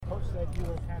You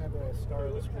were kind of the star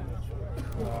of the scrimmage.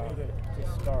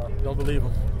 The star. Don't believe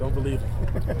him. Don't believe him.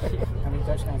 How many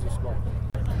touchdowns you scored?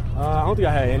 I don't think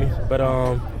I had any, but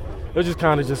it was just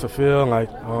kind of just a feel like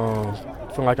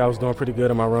I was doing pretty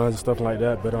good in my runs and stuff like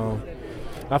that. But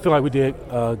I feel like we did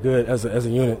good as a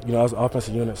unit, as an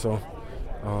offensive unit. So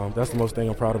that's the most thing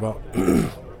I'm proud about.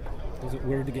 Was it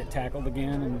weird to get tackled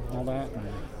again and all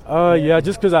that? Yeah,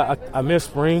 just because I missed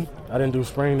spring. I didn't do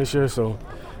spring this year, so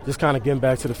just kind of getting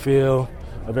back to the feel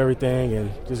of everything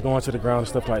and just going to the ground and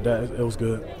stuff like that, it was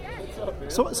good.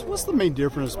 So what's the main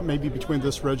difference maybe between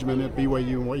this regimen at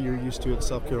BYU and what you're used to at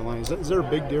South Carolina? Is there a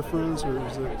big difference, or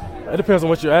is it? It depends on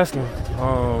what you're asking.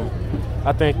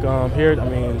 I think here,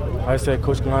 like I said,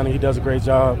 Coach Kalani, he does a great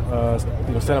job,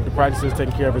 setting up the practices,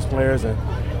 taking care of his players, and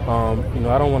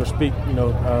I don't want to speak,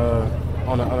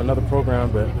 on another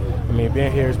program, but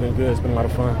being here has been good. It's been a lot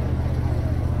of fun.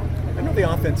 I know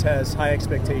the offense has high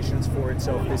expectations for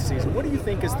itself this season. What do you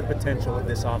think is the potential of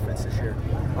this offense this year?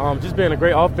 Just being a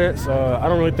great offense. I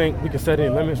don't really think we can set any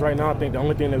limits right now. I think the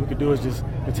only thing that we could do is just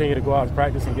continue to go out and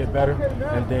practice and get better.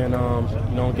 And then,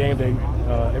 on game day,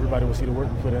 everybody will see the work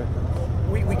we put in.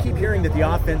 We keep hearing that the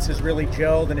offense has really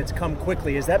gelled and it's come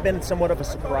quickly. Has that been somewhat of a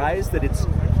surprise that it's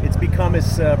become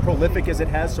as prolific as it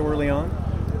has so early on?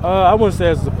 I wouldn't say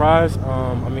it's a surprise.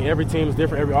 Every team is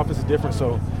different. Every offense is different.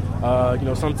 So,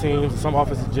 some teams, some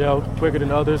offenses gel quicker than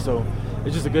others. So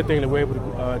it's just a good thing that we're able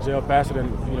to gel faster than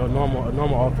a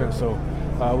normal offense. So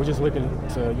we're just looking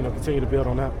to continue to build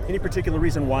on that. Any particular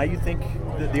reason why you think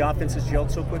that the offense has gelled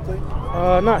so quickly?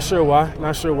 Not sure why.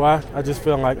 I just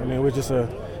feel like we're just a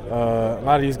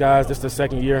lot of these guys. This is their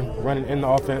second year running in the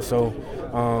offense. So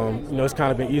it's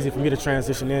kind of been easy for me to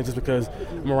transition in just because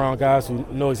I'm around guys who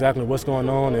know exactly what's going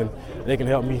on and they can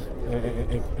help me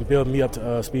and build me up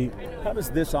to speed. How does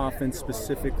this offense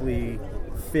specifically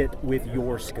fit with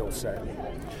your skill set?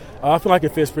 I feel like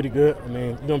it fits pretty good.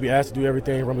 You're going to be asked to do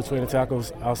everything, run between the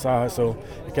tackles outside, so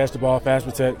you catch the ball, fast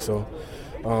protect. So,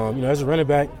 as a running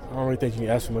back, I don't really think you can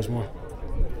ask for much more.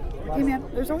 Hey man,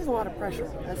 there's always a lot of pressure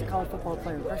as a college football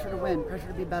player. Pressure to win, pressure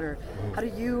to be better. How do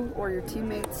you or your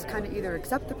teammates kind of either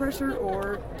accept the pressure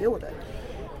or deal with it?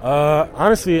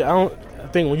 Honestly, I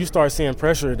think when you start seeing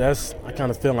pressure, I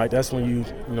kind of feel like that's when you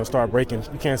start breaking.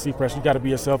 You can't see pressure. You got to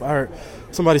be yourself. I heard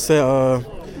somebody say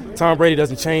Tom Brady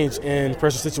doesn't change in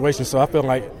pressure situations. So I feel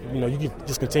like you can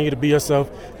just continue to be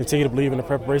yourself, continue to believe in the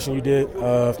preparation you did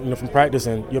from practice,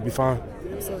 and you'll be fine.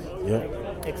 Absolutely. Yeah.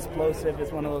 Explosive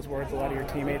is one of those words a lot of your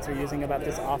teammates are using about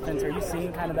this offense. Are you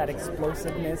seeing kind of that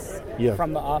explosiveness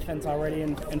from the offense already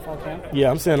in fall camp?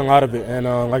 Yeah, I'm seeing a lot of it. And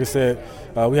like I said,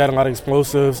 we had a lot of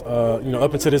explosives,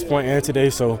 up until this point and today.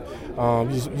 So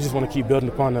you just want to keep building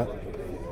upon that.